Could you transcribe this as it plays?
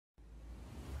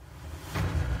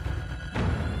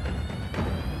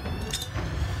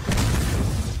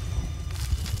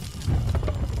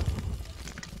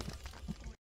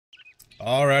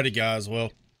Alrighty, guys.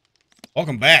 Well,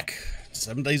 welcome back.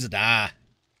 7 Days to Die.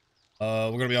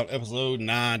 We're gonna be on episode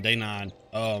 9, day 9.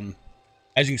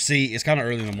 As you can see, it's kind of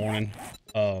early in the morning.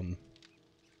 We're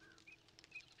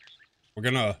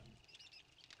gonna.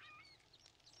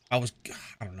 I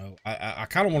don't know. I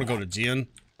kind of want to go to Jen.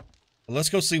 But let's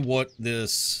go see what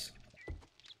this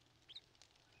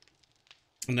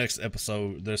next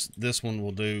episode. This one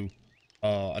will do.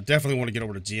 I definitely want to get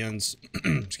over to Jen's.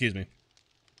 Excuse me.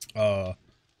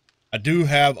 I do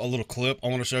have a little clip I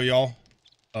want to show y'all.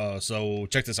 So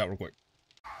check this out real quick.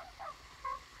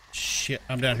 Shit,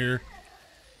 I'm down here.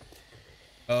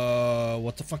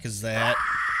 What the fuck is that?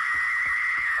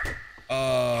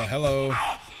 Hello.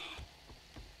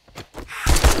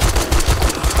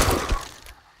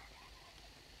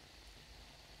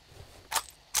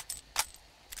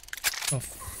 Oh,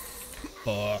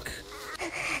 fuck.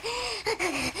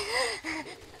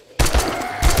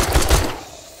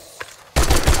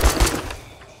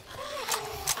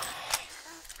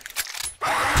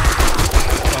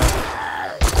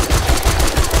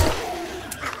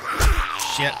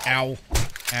 Shit, ow.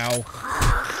 Ow.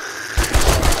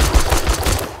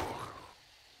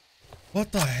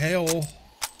 What the hell? What's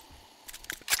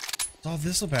all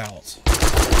this about?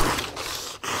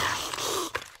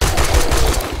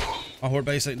 My horde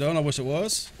base ain't done. I wish it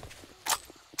was.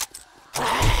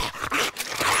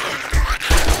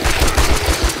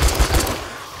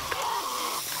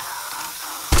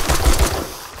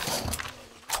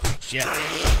 Shit.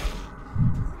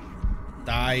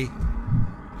 Die.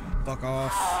 Fuck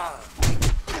off.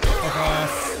 Fuck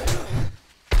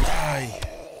off. Die.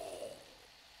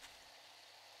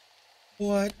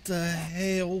 What the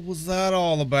hell was that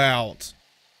all about?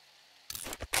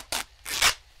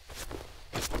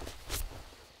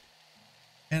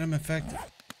 And I'm infected.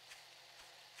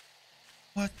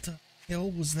 What the hell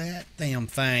was that damn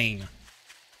thing?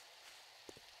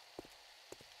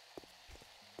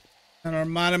 And I'm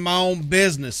minding my own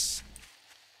business.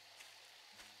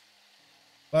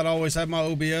 I'd always have my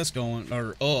OBS going,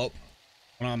 or up,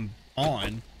 when I'm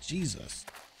on. Jesus.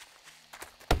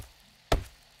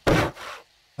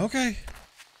 Okay.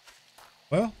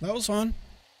 Well, that was fun.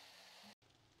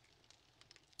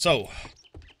 So,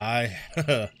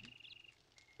 where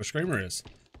Screamer is.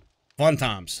 Fun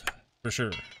times, for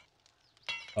sure.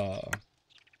 I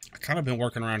kind of been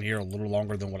working around here a little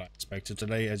longer than what I expected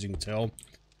today, as you can tell.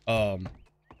 I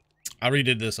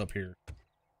redid this up here.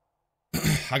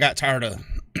 I got tired of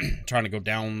trying to go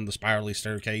down the spirally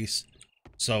staircase,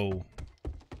 so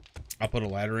I put a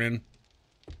ladder in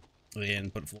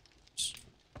and put floors.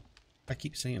 I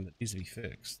keep saying that needs to be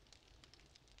fixed.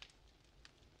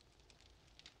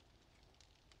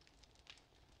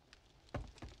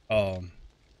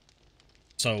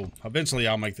 So eventually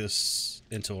I'll make this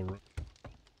into a room.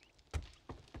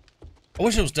 I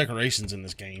wish there was decorations in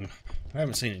this game. I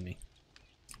haven't seen any.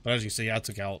 But as you can see, I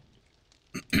took out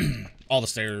all the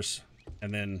stairs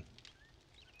and then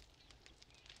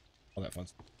all that fun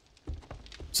stuff.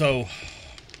 So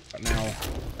right now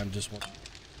I'm just watching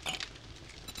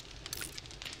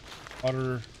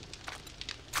water,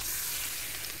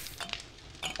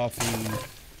 coffee.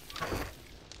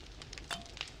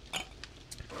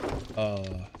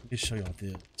 Let me show y'all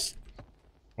this.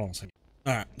 Hold on a second.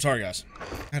 Alright, sorry guys.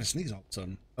 I had to sneeze all of a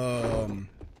sudden.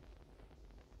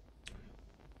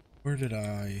 Where did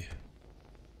I...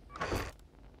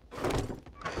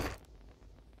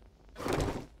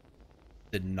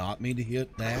 Did not mean to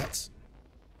hit that.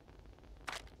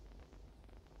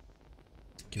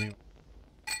 Give me...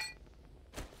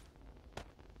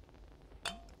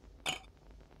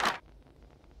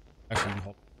 Actually,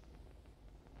 hold.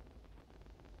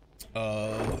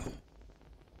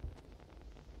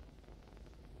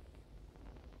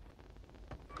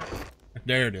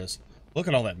 There it is. Look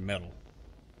at all that metal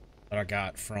that I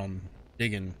got from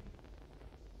digging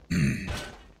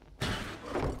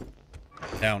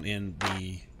down in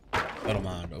the metal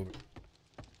mine over.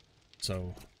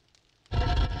 So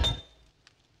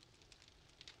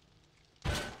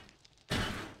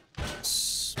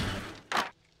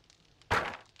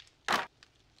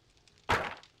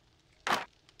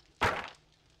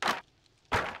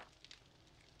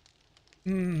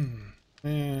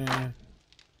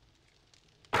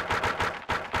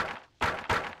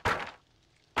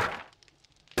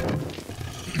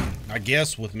I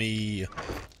guess with me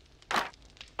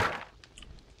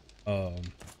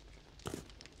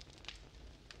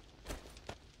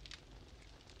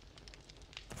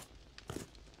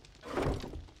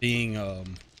being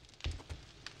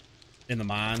in the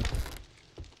mine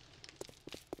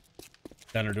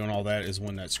down there doing all that is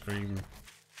when that scream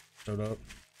showed up.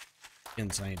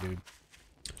 Insane, dude.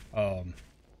 Um,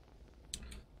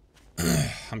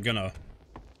 I'm gonna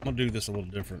do this a little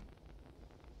different.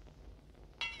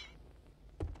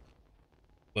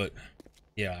 But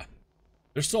yeah,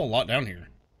 there's still a lot down here.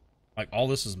 Like all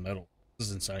this is metal. This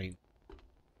is insane.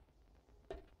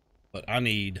 But I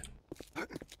need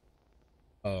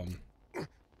don't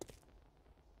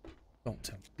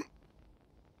tell me.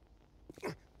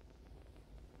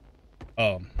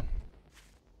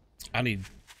 I need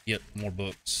to get more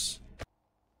books.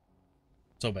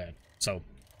 So bad. So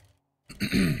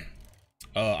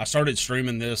I started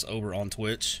streaming this over on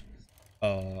Twitch.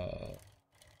 And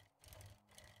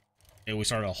we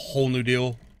started a whole new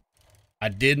deal. I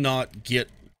did not get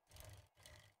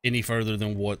any further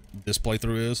than what this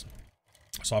playthrough is,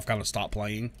 so I've kind of stopped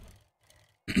playing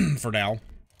for now.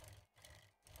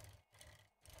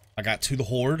 I got to the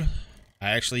horde.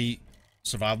 I actually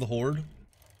survived the horde,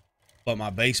 but my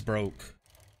base broke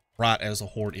right as the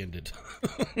horde ended.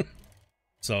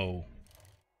 So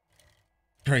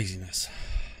craziness.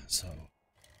 So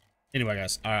anyway,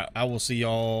 guys, I will see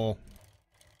y'all.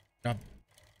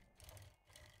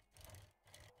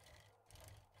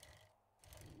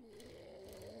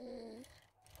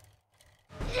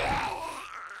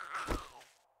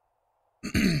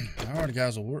 Alright,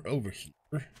 guys, well, we're over here.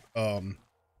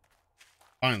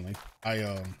 Finally,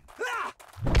 I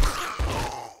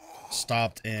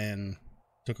stopped and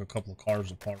took a couple of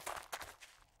cars apart.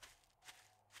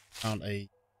 Found a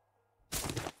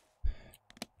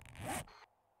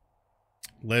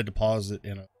lead deposit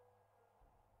and a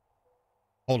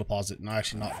coal deposit, and I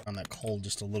actually knocked down that coal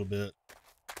just a little bit.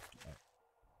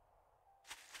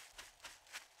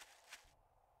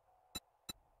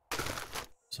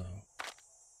 So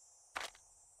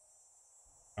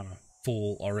kind of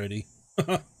full already.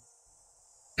 Can't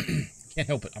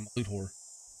help it. I'm a loot whore.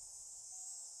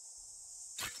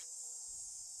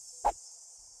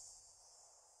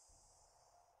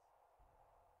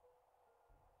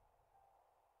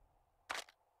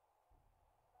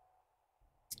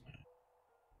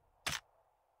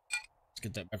 Let's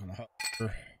get that back on the hot.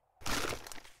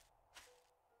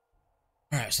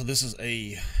 Alright, so this is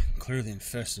a clearly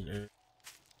infested area.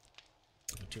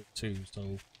 Tier 2, so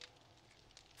a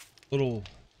little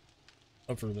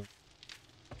tougher than.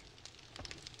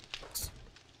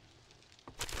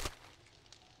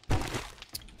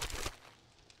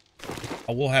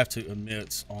 I will have to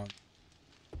admit on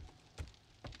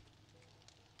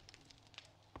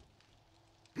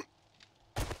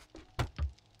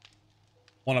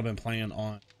one I've been playing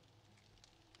on.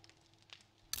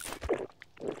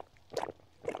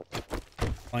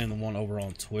 Playing the one over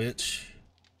on Twitch.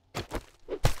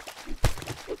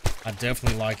 I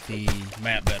definitely like the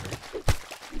map better.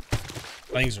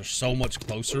 Things are so much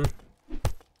closer.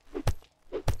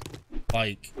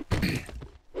 Like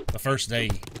the first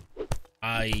day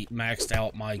I maxed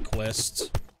out my quests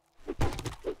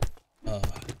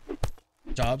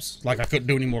jobs. Like I couldn't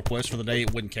do any more quests for the day.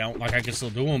 It wouldn't count. Like I could still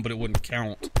do them, but it wouldn't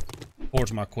count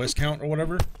towards my quest count or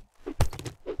whatever.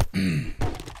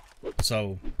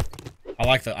 So I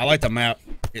like the map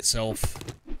itself.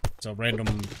 It's a random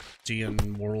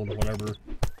GN world or whatever.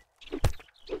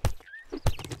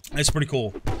 It's pretty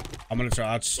cool. I'm gonna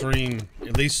try. I'd stream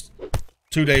at least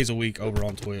 2 days a week over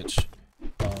on Twitch.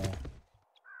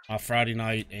 My Friday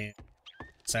night and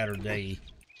Saturday,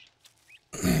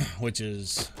 which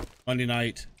is Monday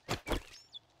night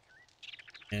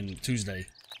and Tuesday.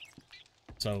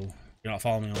 So if you're not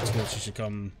following me on Twitch, you should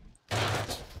come.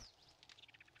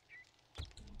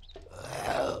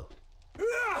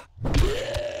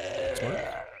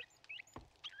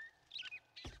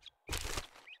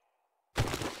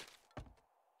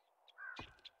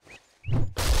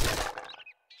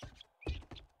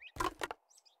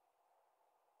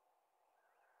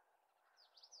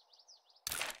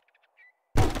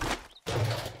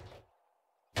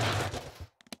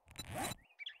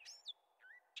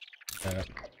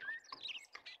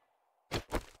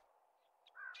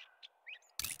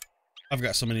 I've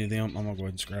got so many of them, I'm gonna go ahead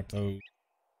and scrap those.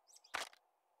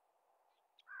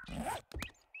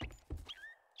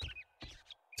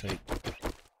 Take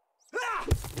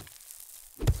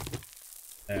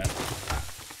that.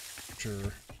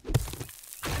 Sure.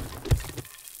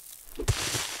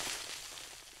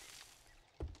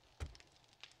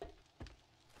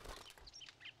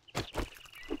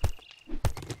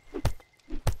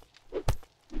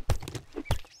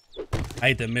 I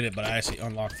hate to admit it, but I actually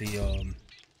unlocked the workbench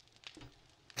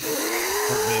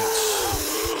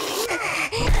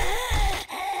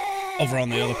over on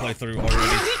the other playthrough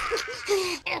already.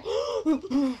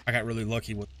 I got really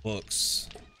lucky with books,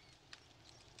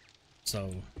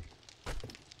 so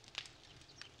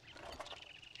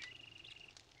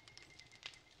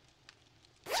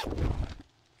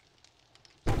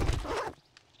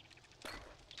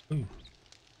Ooh.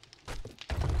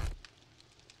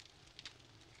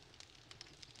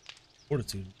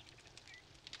 Fortitude.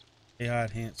 AI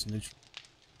enhanced neutral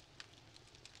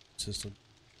system.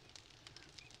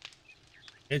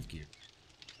 Headgear.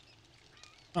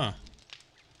 Huh.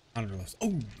 Honor list.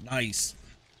 Oh, nice.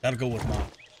 That'll go with my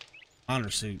honor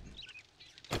suit.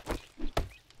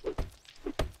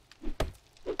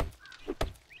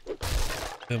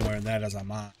 Been wearing that as I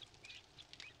might.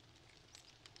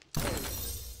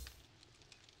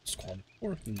 Quality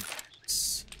 4.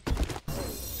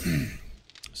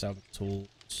 Salvage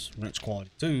tools. Wrench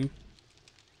quality 2.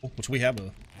 Which we have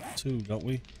a 2, don't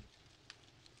we?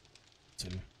 2.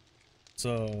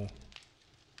 So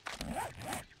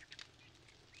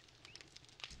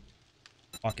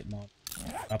pocket mod.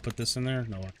 I put this in there?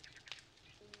 No.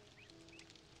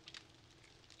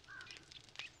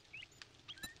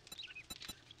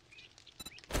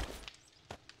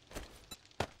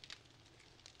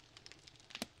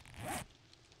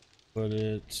 But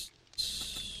it's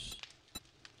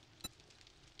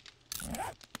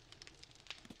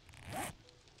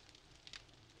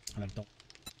and I don't,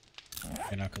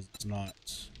 you know, because it's not.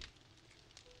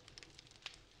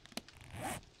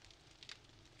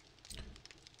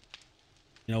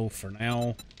 You know, for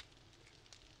now,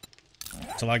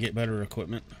 till I get better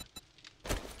equipment,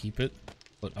 keep it.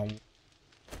 But I won't.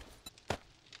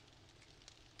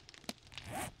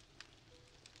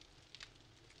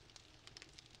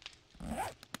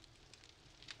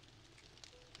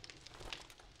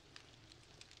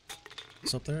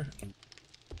 What's up there?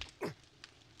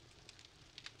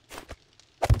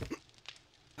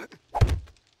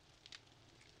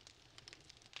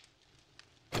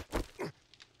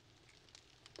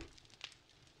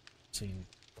 See.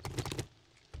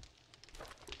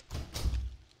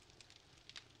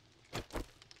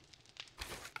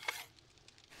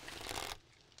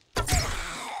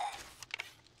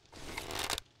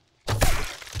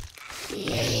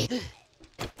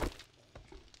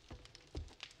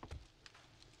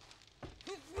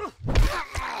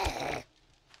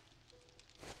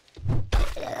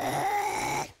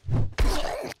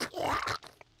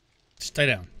 Stay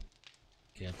down,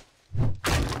 kid.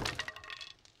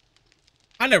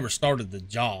 I never started the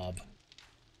job.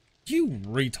 You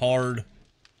retard.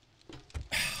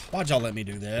 Why'd y'all let me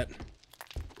do that?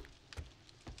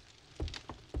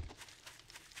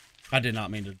 I did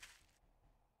not mean to.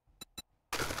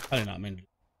 I did not mean to.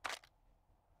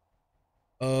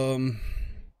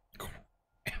 Crap.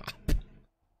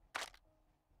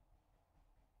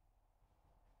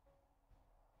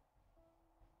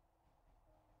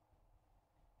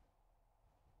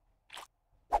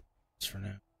 For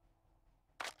now.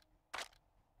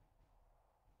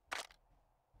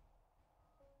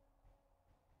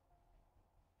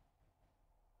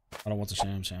 I don't want the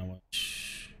sham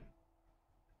sandwich.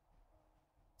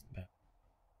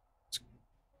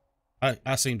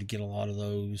 I seem to get a lot of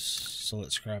those, so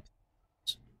let's scrap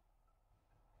those.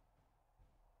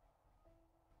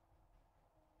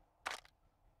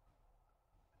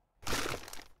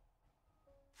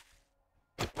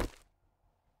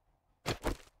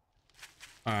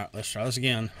 Alright, let's try this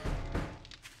again.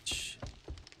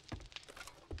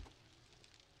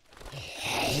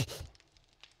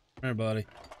 Come here, buddy.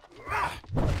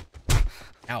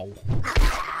 Ow.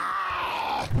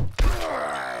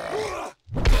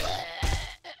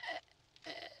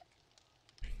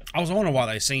 I was wondering why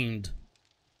they seemed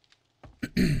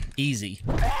easy.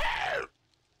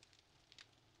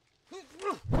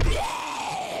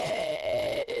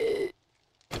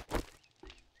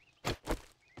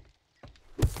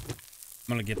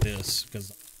 I'm gonna get this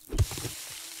because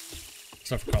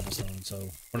stuff for cobblestone, so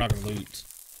we're not gonna loot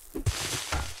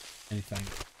anything.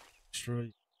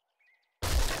 Destroy.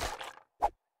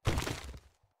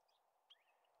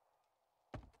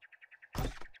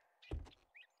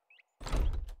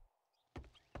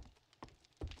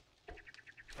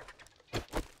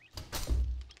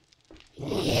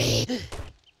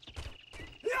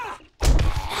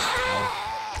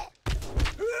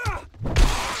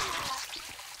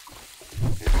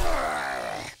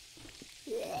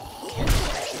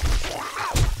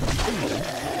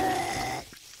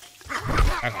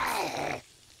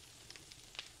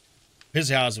 His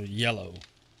eyes are yellow.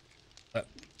 That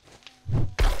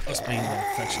must mean the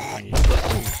infection thingy.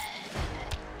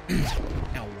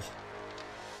 Ow.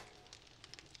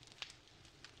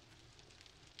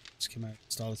 Let's come out and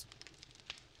start this.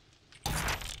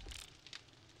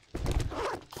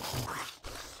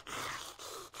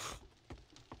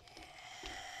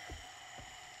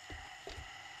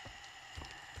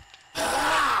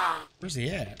 Where's he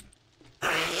at?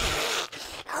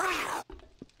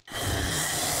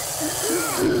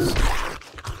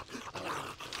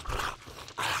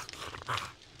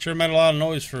 Sure made a lot of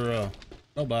noise for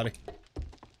nobody.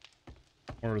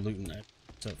 Or looting that.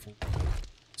 What's up for?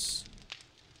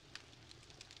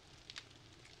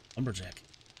 Lumberjack.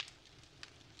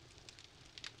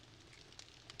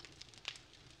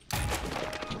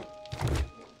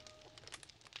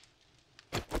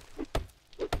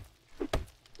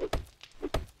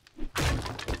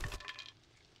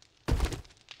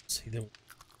 See there.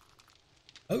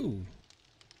 Oh.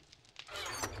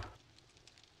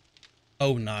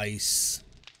 Oh, nice.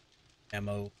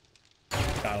 Ammo.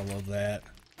 Gotta love that.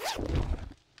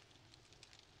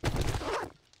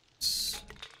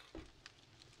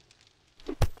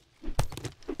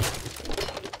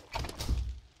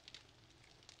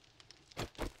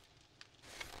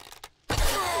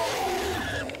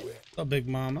 A big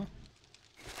mama.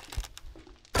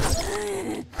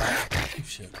 Oh,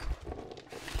 shit.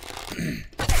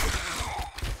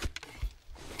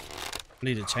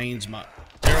 Need to change my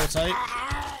barrel type.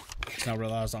 Now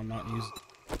realize I'm not using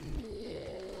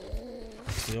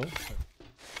steel.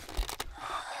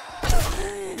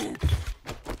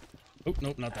 Oh,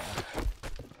 nope, not that one.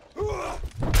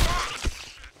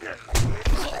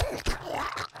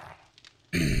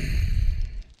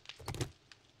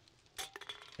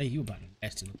 Hey, you about to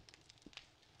nasty.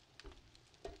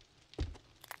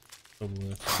 Over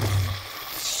with.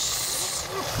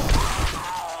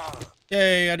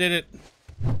 Yay, I did it.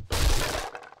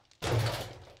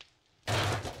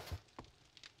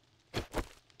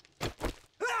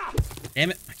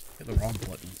 Damn it, I hit the wrong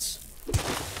buttons.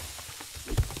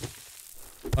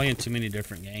 Playing too many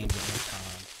different games at one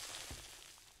time.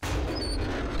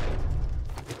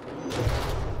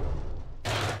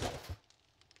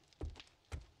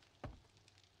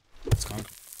 It's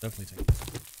concrete. Definitely take it.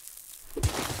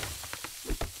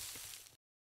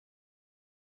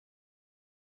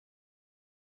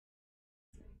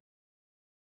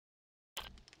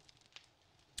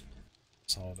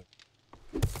 Solve it.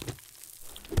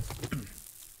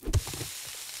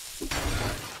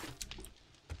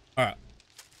 All right.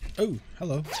 Oh,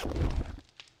 hello.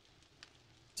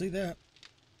 See that?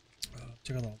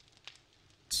 Check it out.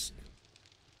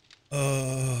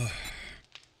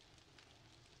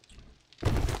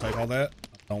 Take all that.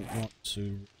 I don't want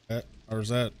to. That, or is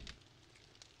that?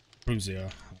 Proves yeah.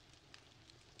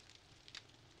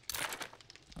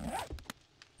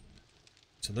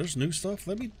 So there's new stuff.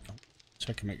 Let me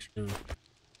check and make sure.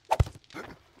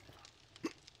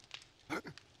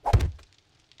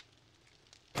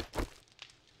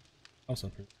 What's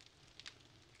up here?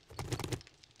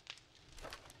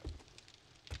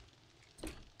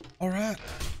 All right.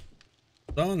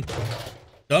 Done.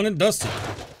 Done and dusted.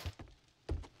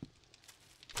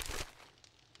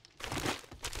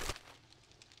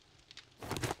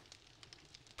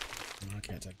 I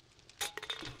can't take it.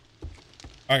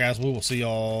 All right, guys. We will see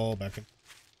y'all back in.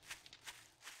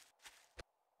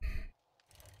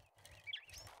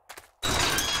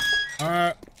 All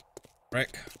right.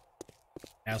 Wreck.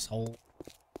 Asshole.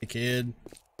 Hey, kid.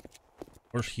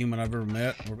 Worst human I've ever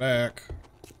met. We're back.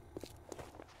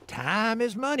 Time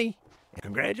is money.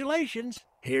 Congratulations.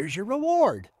 Here's your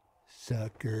reward,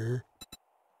 sucker.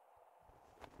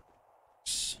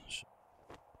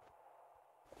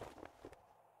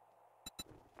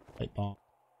 Light bomb.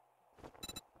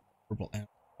 Purple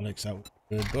analytics. That was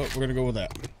good, but we're gonna go with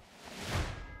that.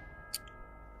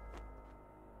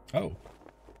 Oh.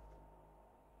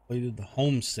 Completed the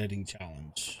homesteading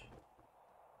challenge.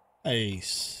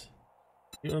 Nice.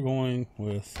 We are going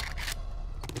with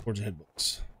towards the head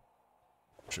books.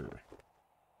 Sure.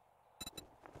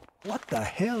 What the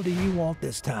hell do you want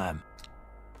this time?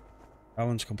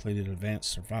 Challenge completed.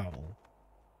 Advanced survival.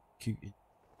 Cute.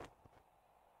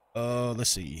 Let's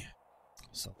see.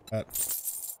 So that.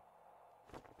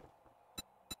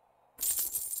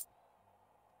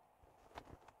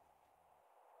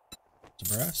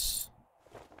 It's brass.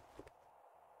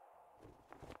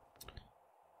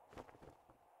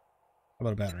 How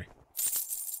about a battery?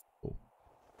 Cool.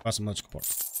 How about some electrical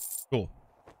parts? Cool.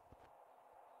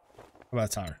 How about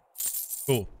a tire?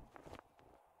 Cool.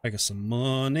 Make us some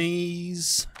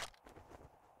monies.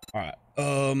 All right.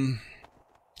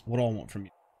 What do I want from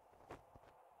you?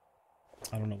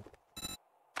 I don't know.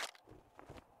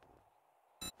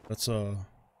 Let's read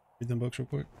them books real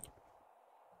quick.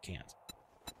 Can't.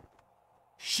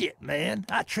 Shit, man.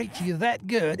 I treat you that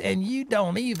good and you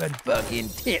don't even fucking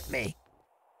tip me.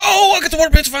 Oh, I got the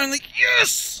workbench finally.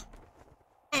 Yes.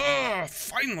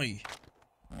 Finally.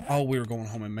 Oh, we were going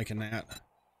home and making that.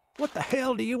 What the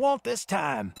hell do you want this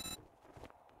time?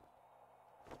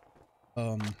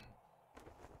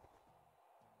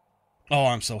 Oh,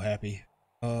 I'm so happy.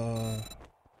 I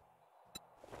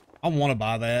want to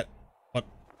buy that, but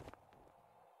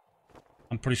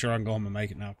I'm pretty sure I can go home and make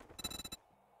it now.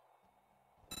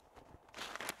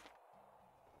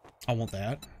 I want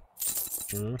that.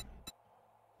 Sure.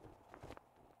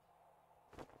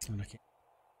 And I can't.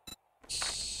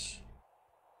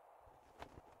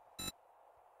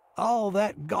 All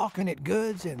that gawking at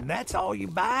goods, and that's all you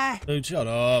buy? Dude, shut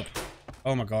up.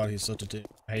 Oh my god, he's such a dick.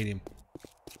 I hate him.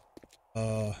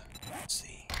 Let's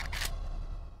see.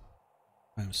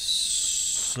 I'm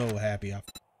so happy. I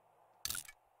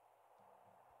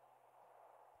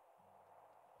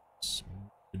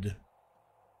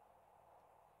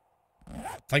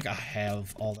think I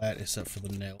have all that except for the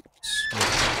nails.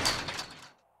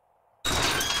 I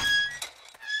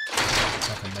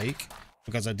can make,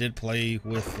 because I did play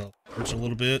with the Twitch a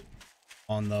little bit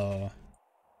on the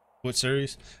Twitch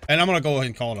series, and I'm gonna go ahead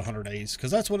and call it 100 days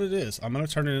because that's what it is. I'm gonna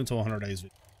turn it into a 100 days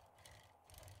video.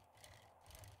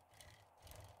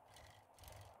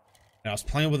 And I was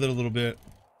playing with it a little bit,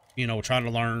 you know, trying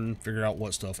to learn, figure out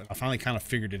what stuff, and I finally kind of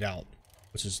figured it out,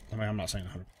 which is, I mean, I'm not saying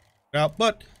 100 out,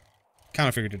 but kind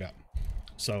of figured it out.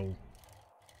 So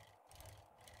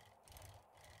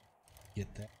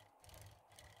get that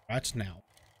right now.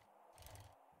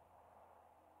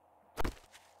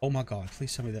 Oh my god,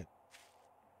 please tell me that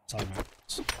it's on my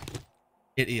house.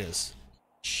 It is.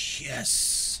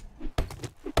 Yes.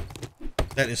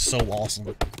 That is so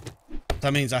awesome.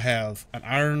 That means I have an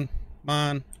iron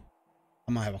mine.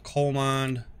 I'm gonna have a coal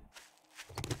mine.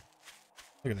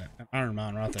 Look at that, an iron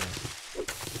mine right there.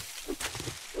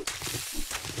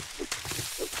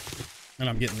 And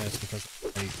I'm getting this because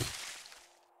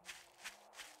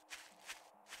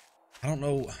I don't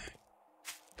know.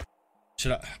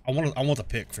 Should I want the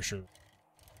pick for sure.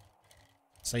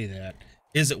 Say that.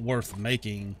 Is it worth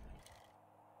making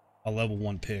a level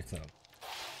 1 pick though?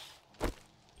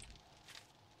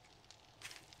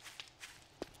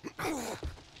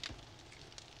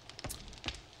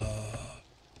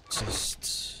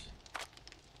 Just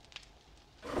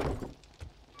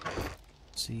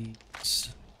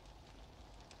seeds.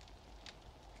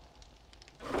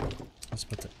 Let's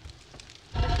put that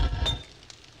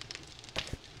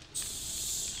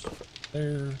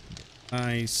there.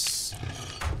 Nice.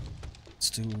 Let's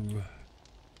do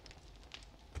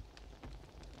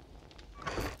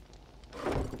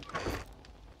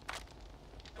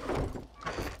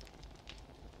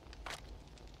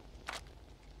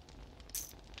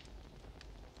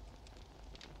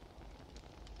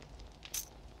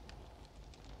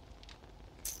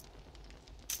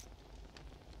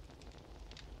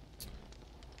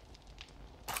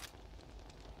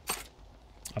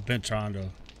I've been trying to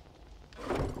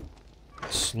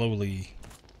slowly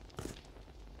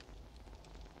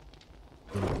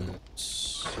a little bit.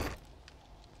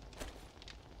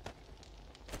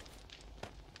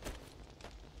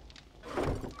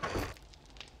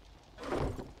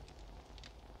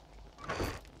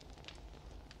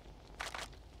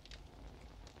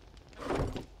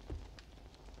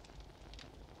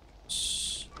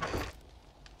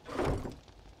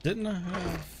 Didn't I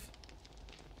have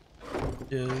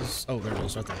is oh there it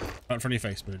is right there. Right in front of your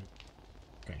face, dude.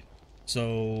 Okay.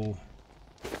 So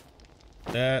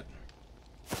that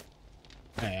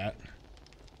it's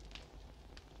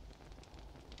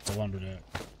a lumber deck.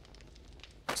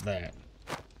 It's that.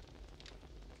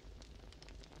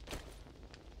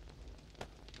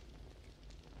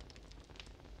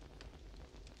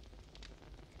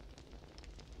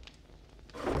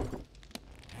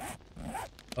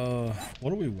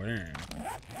 What are we wearing?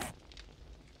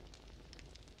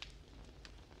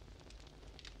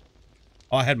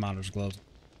 Oh, I had miner's gloves.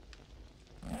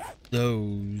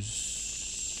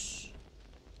 Those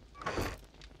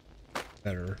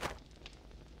better.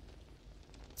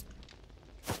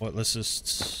 What? Let's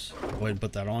just go ahead and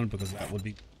put that on because that would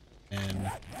be and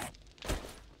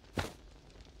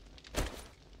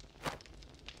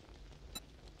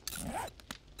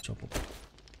shuffle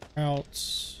out.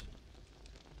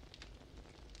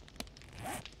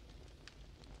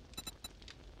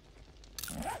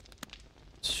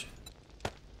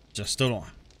 Just still don't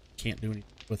can't do anything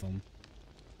with them.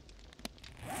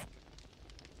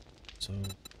 So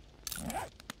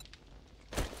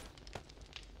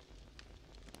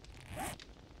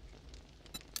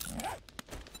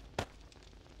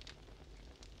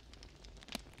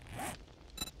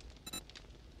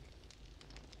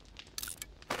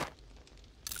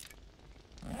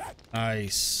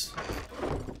nice.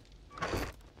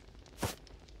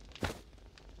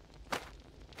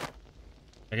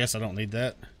 I guess I don't need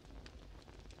that.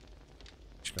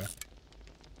 Okay.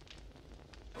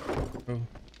 Oh.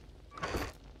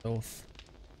 Both.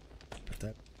 Put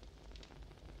that.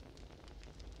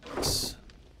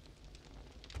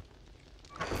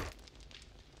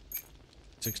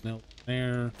 6 nails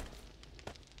there.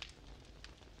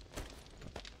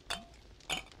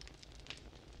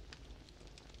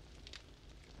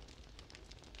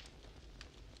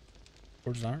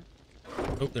 Where's iron?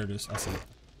 Oh, there it is. I see it.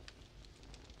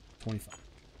 25.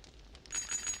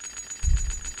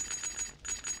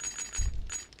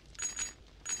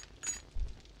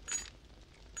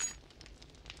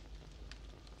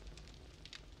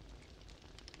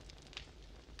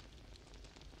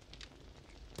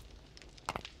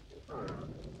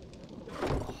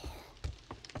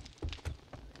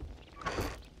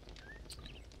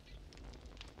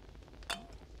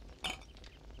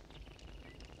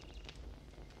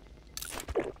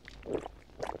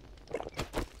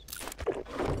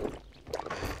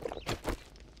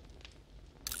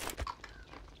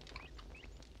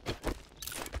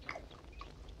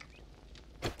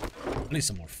 I need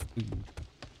some more food.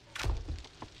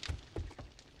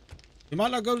 We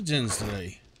might not go to Jen's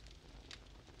today.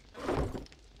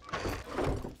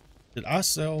 Did I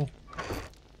sell?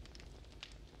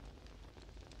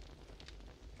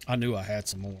 I knew I had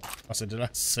some more. I said, did I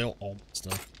sell all my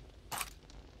stuff?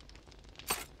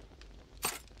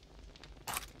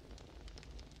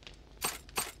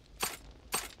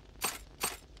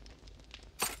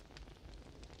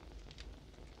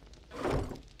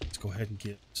 Let's go ahead and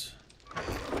get...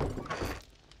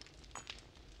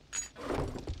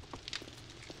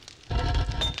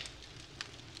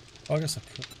 Oh, I guess I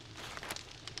could.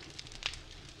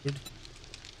 Good.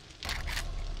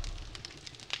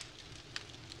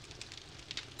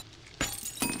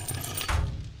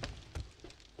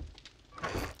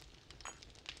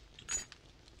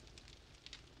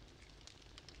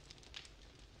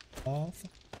 Off.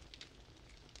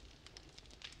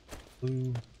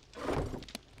 Blue.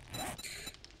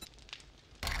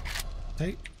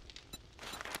 Take.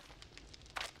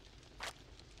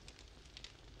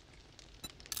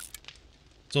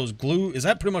 So is glue, is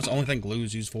that pretty much the only thing glue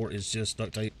is used for, is just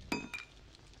duct tape?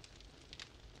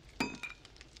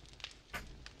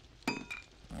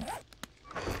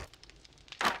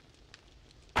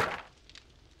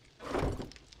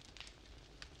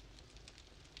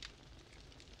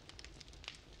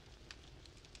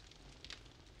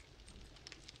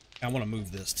 I want to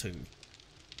move this too.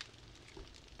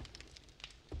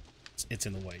 It's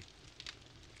in the way.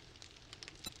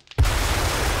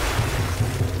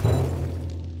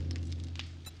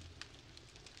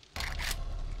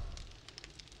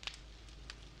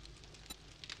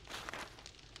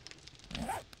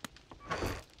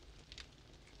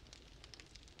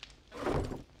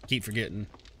 Keep forgetting.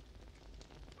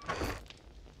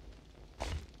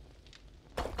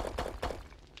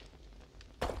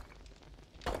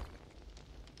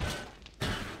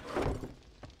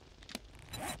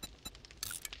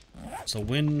 So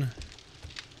when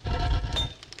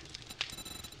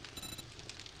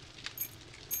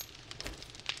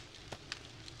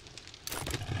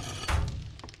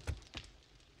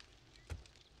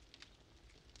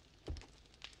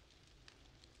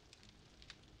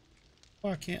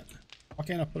why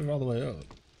can't I put it all the way up?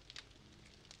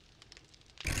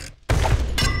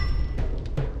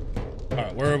 All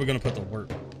right, where are we gonna put the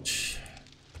workbench?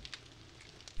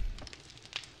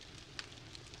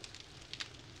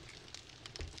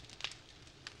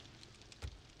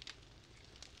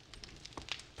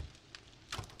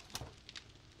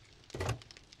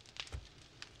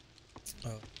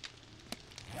 Oh,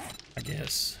 I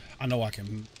guess I know I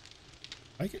can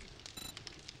make it.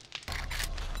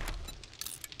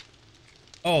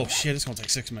 Oh shit, it's gonna take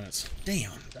 6 minutes.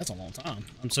 Damn, that's a long time.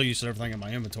 I'm so used to everything in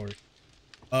my inventory.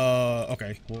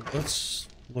 Okay, well, let's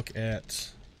look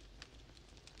at...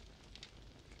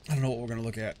 I don't know what we're gonna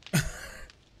look at.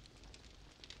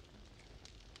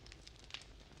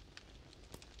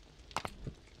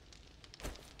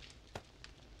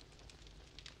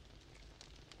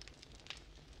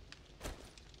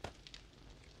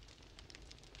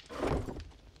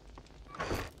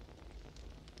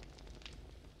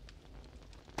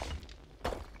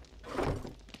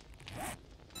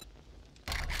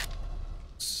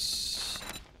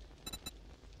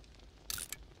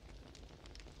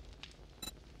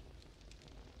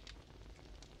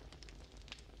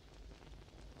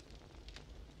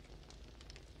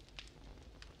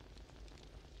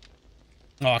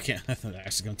 Oh, I can't. That's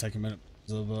actually gonna take a minute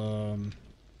of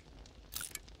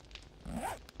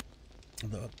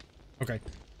okay,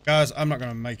 guys, I'm not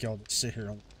gonna make y'all sit here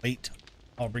and wait.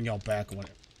 I'll bring y'all back when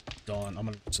it's done. I'm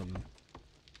gonna do some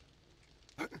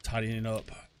tidying up.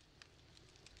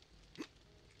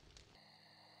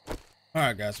 All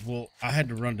right, guys. Well, I had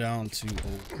to run down to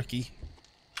Old Ricky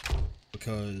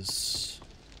because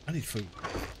I need food.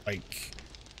 Like,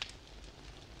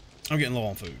 I'm getting low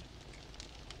on food.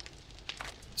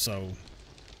 So,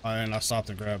 and I stopped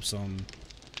and grabbed some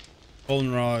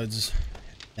golden rods.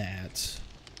 That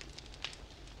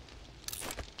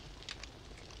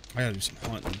I gotta do some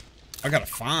hunting. I gotta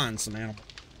find some animals.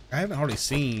 I haven't hardly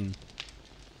seen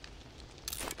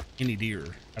any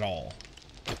deer at all.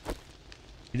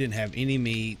 He didn't have any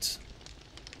meat.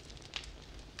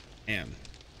 Man,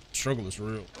 struggle is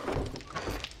real.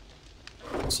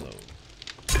 So,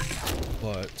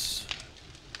 but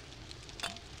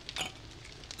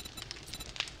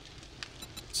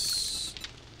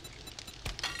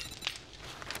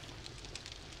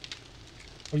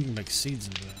oh, you can make seeds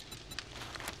into that.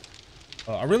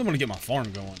 I really want to get my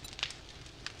farm going.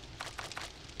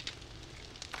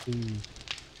 Ooh.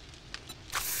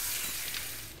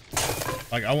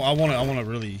 Like I want to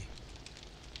really.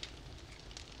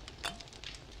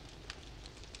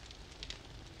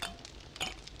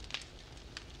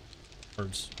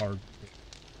 Words hard.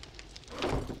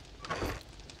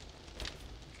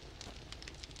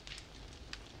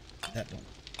 That don't.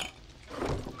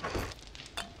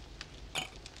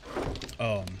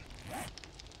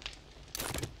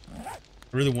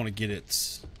 I really want to get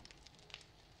it.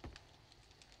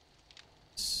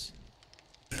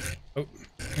 Oh,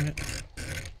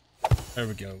 there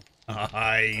we go.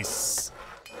 Nice.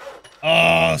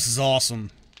 Oh, this is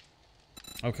awesome.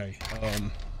 Okay.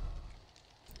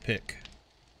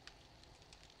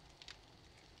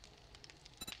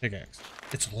 Pickaxe.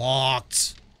 It's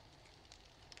locked.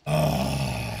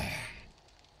 Oh.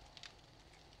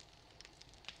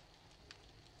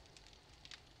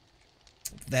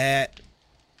 That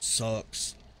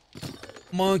sucks.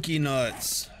 Monkey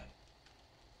nuts.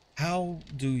 How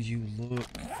do you look?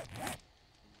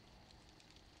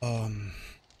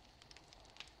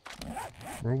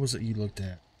 Where was it you looked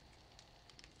at?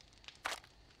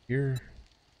 Here.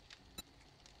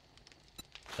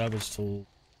 Savage tool.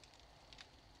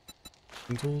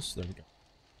 Tools. There we go.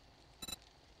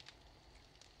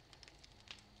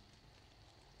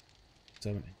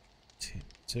 7, 8, 10,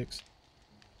 6.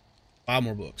 5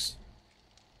 more books.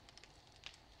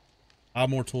 5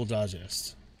 more tool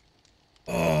digest.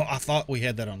 Oh, I thought we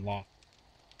had that unlocked.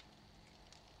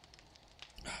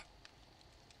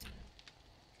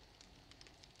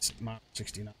 My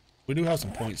 69. We do have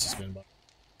some points to spend, but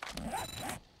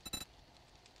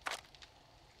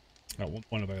got 1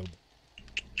 point available.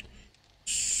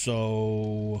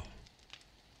 So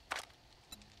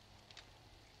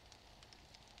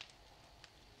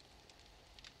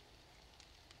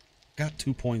got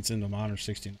 2 points into mine or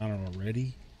 69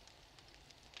 already.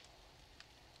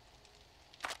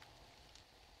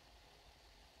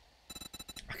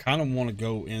 I kind of want to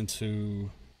go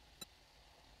into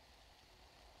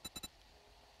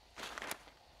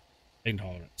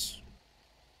intolerance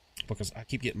because I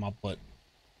keep getting my butt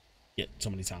hit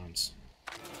so many times.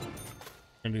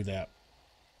 Gonna do that.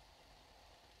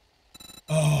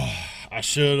 Oh, I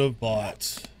should have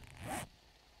bought.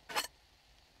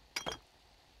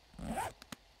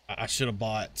 I should have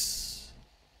bought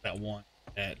that one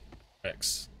at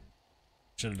X.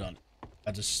 Should have done it.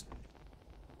 I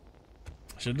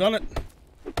should have done it.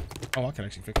 Oh, I can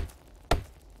actually fix it.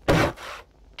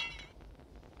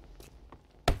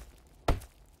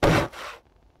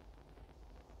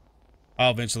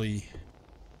 I'll eventually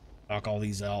knock all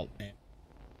these out and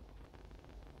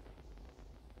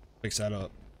fix that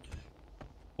up.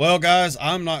 Well, guys,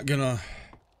 I'm not gonna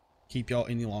keep y'all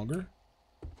any longer.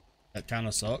 That kind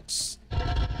of sucks.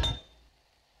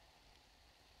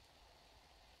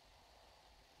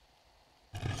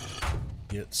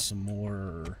 Get some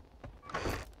more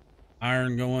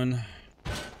iron going.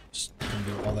 Just gonna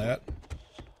do all that.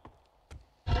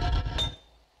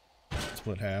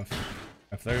 Split half.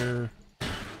 Half there.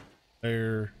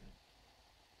 There.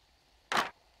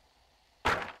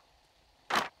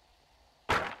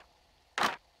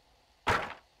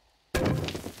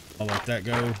 I'll let that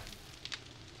go.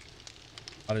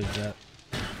 How did that?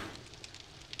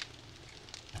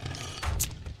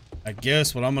 I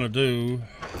guess what I'm gonna do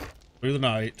through the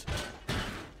night.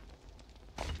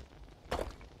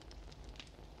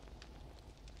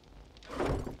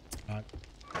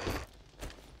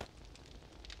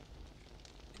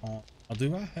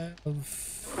 Do I have?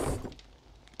 Let's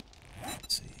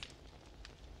see.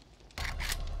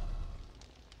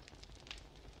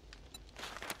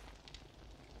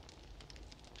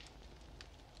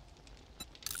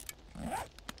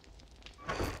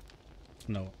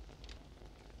 No.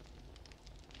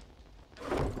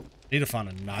 Need to find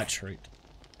a nitrate.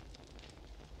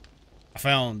 I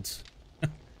found,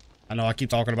 I know I keep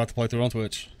talking about the playthrough on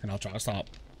Twitch, and I'll try to stop.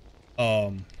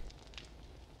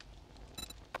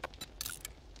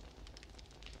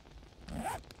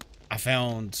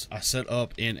 I set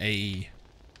up in a,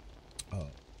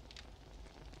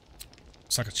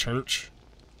 it's like a church.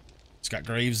 It's got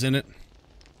graves in it.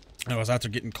 And I was out there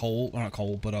getting coal, not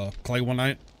coal, but clay one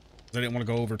night. I didn't want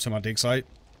to go over to my dig site.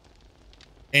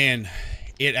 And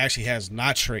it actually has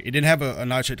nitrate. It didn't have a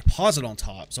nitrate deposit on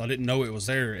top, so I didn't know it was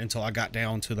there until I got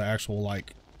down to the actual,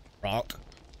 like, rock.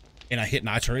 And I hit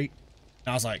nitrate.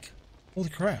 And I was like, holy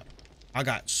crap. I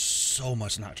got so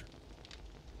much nitrate.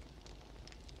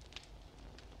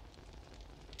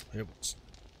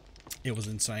 It was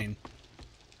insane.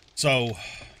 So,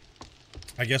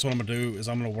 I guess what I'm gonna do is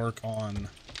I'm gonna work on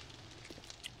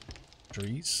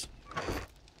trees.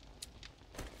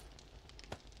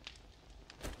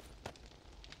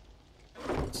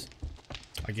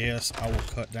 I guess I will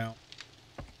cut down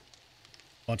a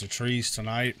bunch of trees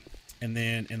tonight, and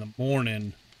then in the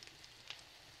morning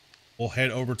we'll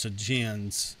head over to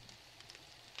Jen's,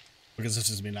 because this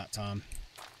is be night time.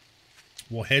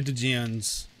 We'll head to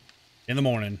Jen's in the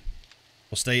morning.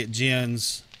 We'll stay at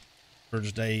Jen's for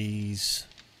days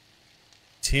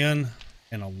 10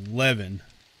 and 11.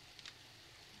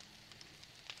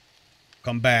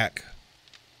 Come back,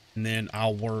 and then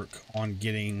I'll work on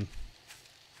getting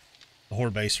the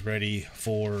horde base ready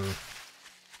for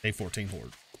day 14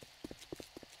 horde.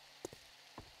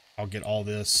 I'll get all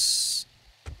this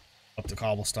up to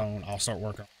cobblestone. I'll start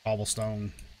working on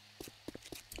cobblestone.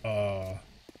 I'll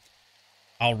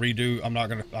redo.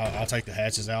 I'll take the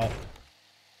hatches out.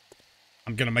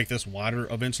 I'm gonna make this wider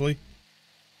eventually,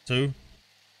 too.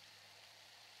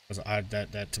 Because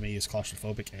that to me is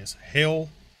claustrophobic as hell.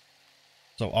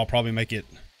 So I'll probably make it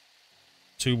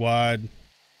too wide.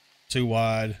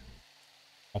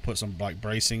 I'll put some like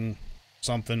bracing,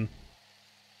 something,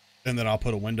 and then I'll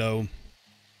put a window.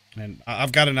 And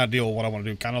I've got an idea of what I want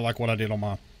to do, kind of like what I did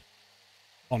on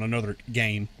another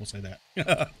game. We'll say that.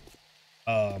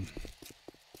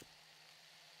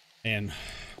 And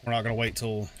we're not gonna wait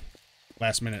till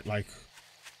last minute like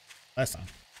last time.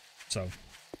 So,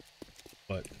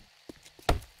 but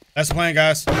that's the plan,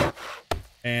 guys.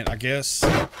 And I guess,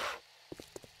 like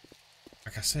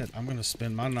I said, I'm gonna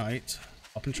spend my night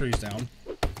chopping trees down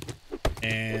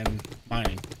and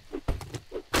mining.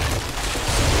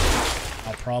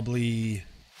 I'll probably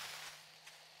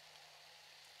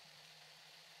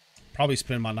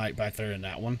spend my night back there in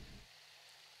that one.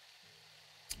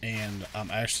 And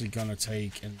I'm actually gonna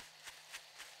take and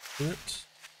put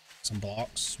some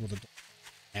blocks with a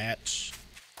hatch.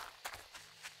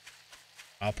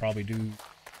 I'll probably do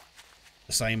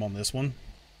the same on this one.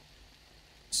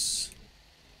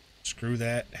 Screw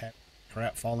that, have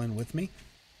crap fall in with me.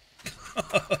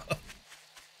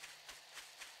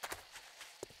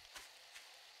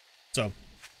 So,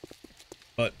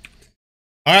 but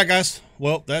all right, guys.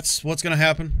 Well, that's what's gonna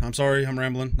happen. I'm sorry, I'm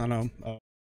rambling. I know.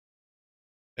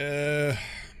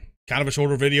 Kind of a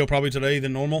shorter video probably today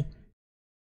than normal.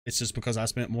 It's just because I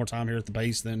spent more time here at the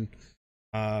base than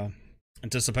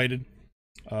anticipated.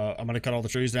 I'm gonna cut all the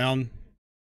trees down.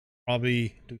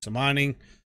 Probably do some mining.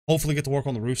 Hopefully get to work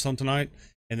on the roof some tonight.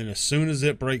 And then as soon as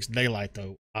it breaks daylight,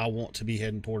 though, I want to be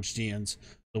heading towards Jen's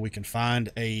so we can find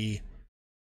a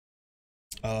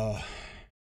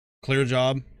clear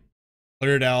job,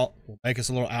 clear it out. We'll make us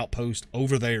a little outpost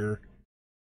over there,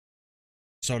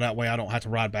 so that way I don't have to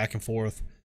ride back and forth.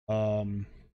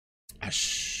 I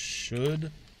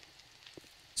should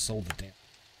sold the damn.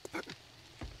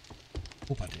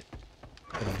 Hope I did.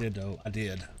 But I did, though. I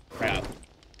did. Crap.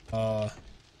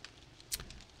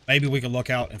 Maybe we can look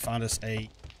out and find us a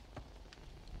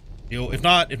deal. If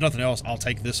not, if nothing else, I'll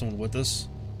take this one with us.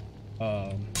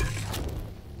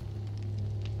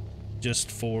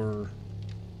 Just for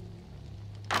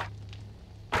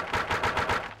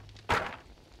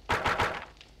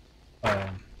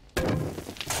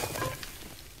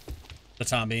the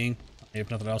time being. If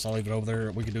nothing else, I'll leave it over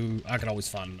there. We could do. I could always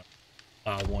find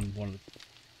one of the,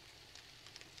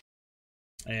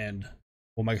 and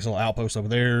we'll make us a little outpost over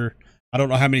there. I don't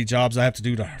know how many jobs I have to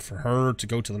do for her to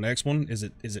go to the next one. Is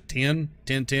it 10,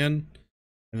 10, 10,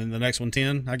 and then the next one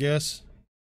 10, I guess.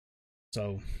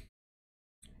 So,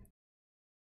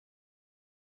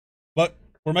 but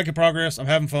we're making progress. I'm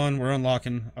having fun. We're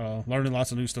unlocking, learning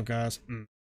lots of new stuff, guys.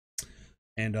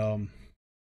 And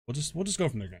we'll just go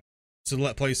from there, guys. It's a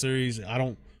Let Play series. I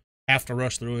don't have to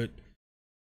rush through it.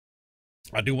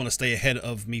 I do want to stay ahead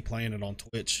of me playing it on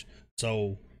Twitch,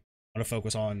 so I'm gonna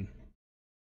focus on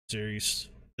series.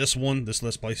 This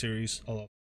Let's Play series a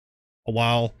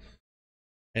while,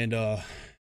 and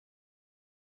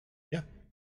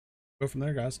go from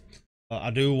there, guys. I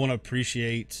do want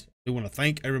to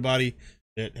thank everybody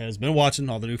that has been watching,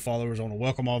 all the new followers. I want to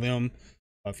welcome all them.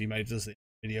 If you made this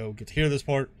video, get to hear this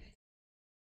part.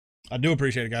 I do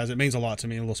appreciate it, guys. It means a lot to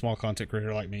me, a little small content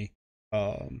creator like me.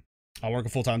 I work a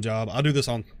full-time job. I do this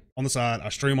on the side. I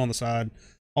stream on the side.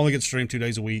 Only get to stream 2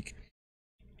 days a week.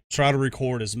 Try to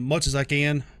record as much as I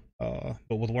can.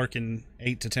 But with working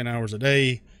 8 to 10 hours a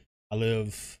day, I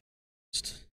live,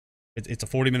 it's a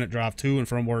 40-minute drive to and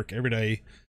from work every day.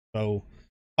 So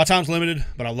my time's limited,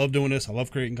 but I love doing this. I love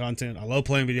creating content. I love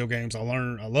playing video games. I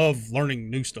love learning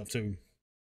new stuff too.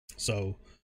 So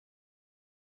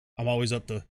I'm always up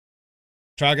to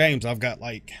try games. I've got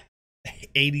like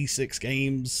 86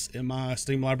 games in my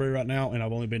Steam library right now, and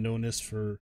I've only been doing this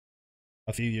for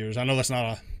a few years. I know that's not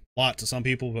a lot to some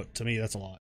people, but to me, that's a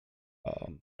lot.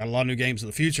 Got a lot of new games in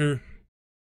the future.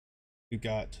 We've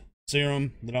got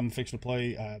Serum that I'm fixing to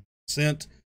play. Ascent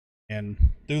and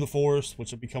Through the Forest,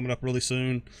 which will be coming up really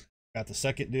soon. Got the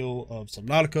second deal of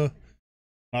Subnautica.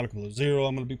 Subnautica Below Zero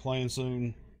I'm going to be playing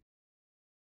soon.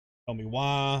 Tell Me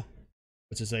Why,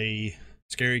 which is a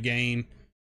scary game.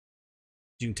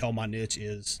 You can tell my niche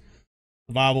is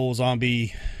survival,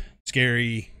 zombie,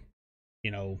 scary,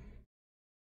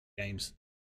 games.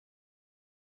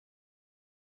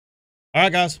 All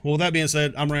right, guys. Well, with that being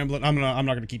said, I'm rambling. I'm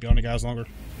not gonna keep you on you guys longer.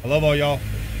 I love all y'all.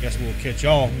 Guess we'll catch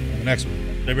y'all on the next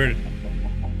one. Stay bearded.